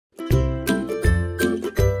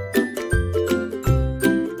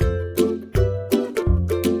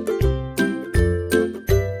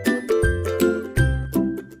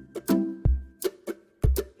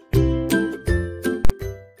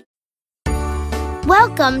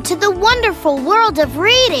Welcome to the wonderful world of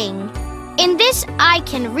reading. In this I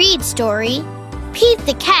Can Read story, Pete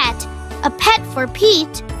the Cat, a pet for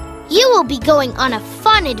Pete, you will be going on a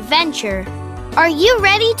fun adventure. Are you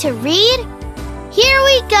ready to read? Here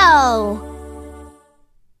we go!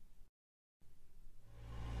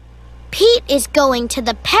 Pete is going to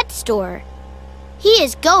the pet store. He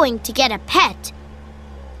is going to get a pet.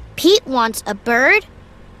 Pete wants a bird,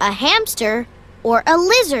 a hamster, or a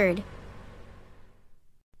lizard.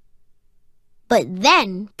 But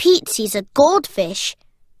then Pete sees a goldfish.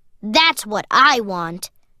 That's what I want,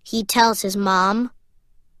 he tells his mom.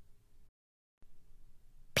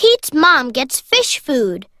 Pete's mom gets fish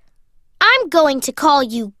food. I'm going to call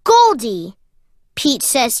you Goldie, Pete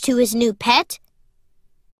says to his new pet.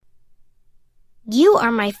 You are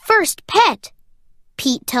my first pet,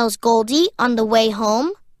 Pete tells Goldie on the way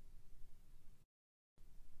home.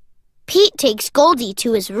 Pete takes Goldie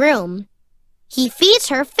to his room. He feeds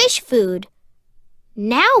her fish food.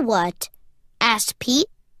 Now what? Asked Pete.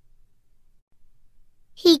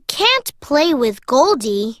 He can't play with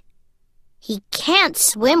Goldie. He can't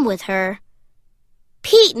swim with her.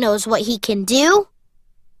 Pete knows what he can do.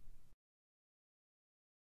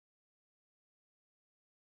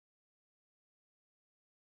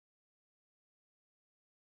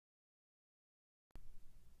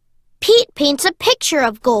 Pete paints a picture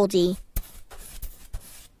of Goldie.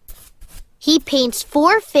 He paints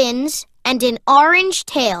 4 fins and an orange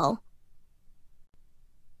tail.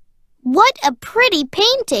 What a pretty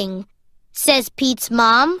painting, says Pete's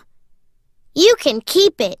mom. You can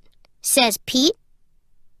keep it, says Pete.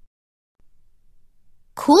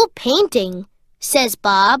 Cool painting, says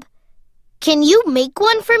Bob. Can you make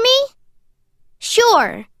one for me?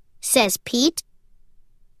 Sure, says Pete.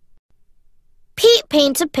 Pete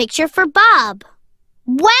paints a picture for Bob.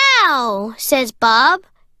 Wow, says Bob.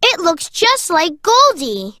 It looks just like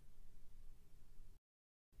Goldie.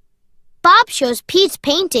 Bob shows Pete's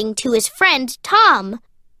painting to his friend Tom.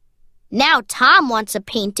 Now Tom wants a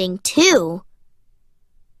painting too.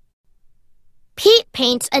 Pete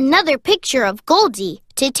paints another picture of Goldie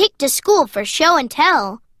to take to school for show and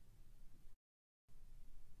tell.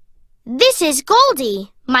 This is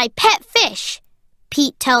Goldie, my pet fish,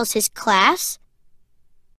 Pete tells his class.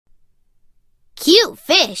 Cute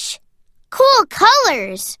fish. Cool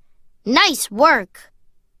colors. Nice work.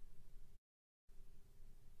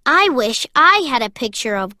 I wish I had a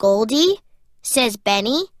picture of Goldie, says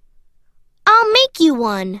Benny. I'll make you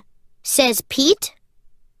one, says Pete.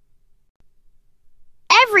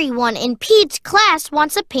 Everyone in Pete's class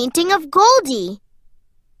wants a painting of Goldie.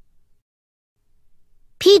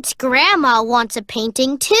 Pete's grandma wants a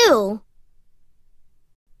painting too.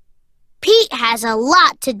 Pete has a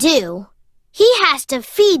lot to do. He has to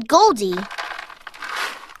feed Goldie.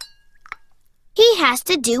 He has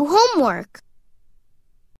to do homework.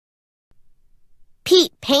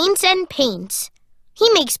 Pete paints and paints. He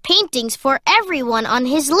makes paintings for everyone on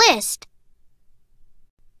his list.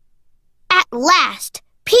 At last,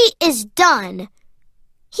 Pete is done.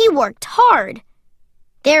 He worked hard.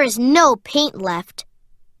 There is no paint left.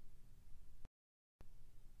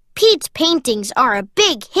 Pete's paintings are a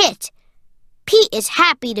big hit. Pete is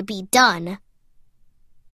happy to be done.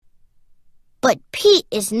 But Pete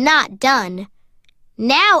is not done.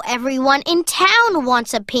 Now everyone in town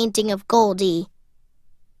wants a painting of Goldie.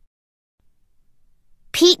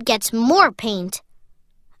 Pete gets more paint.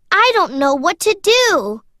 I don't know what to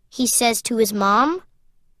do, he says to his mom.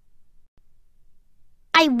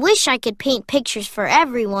 I wish I could paint pictures for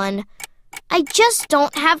everyone. I just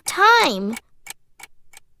don't have time.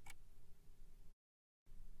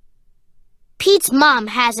 Pete's mom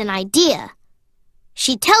has an idea.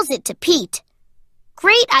 She tells it to Pete.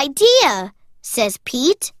 Great idea, says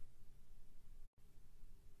Pete.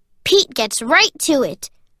 Pete gets right to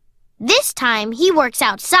it. This time he works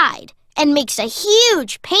outside and makes a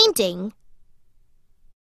huge painting.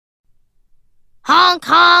 Honk,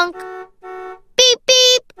 honk. Beep,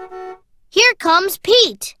 beep. Here comes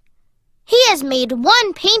Pete. He has made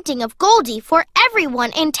one painting of Goldie for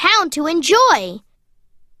everyone in town to enjoy.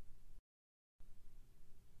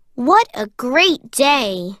 What a great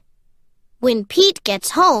day. When Pete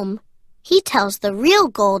gets home, he tells the real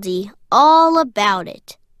Goldie all about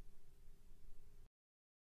it.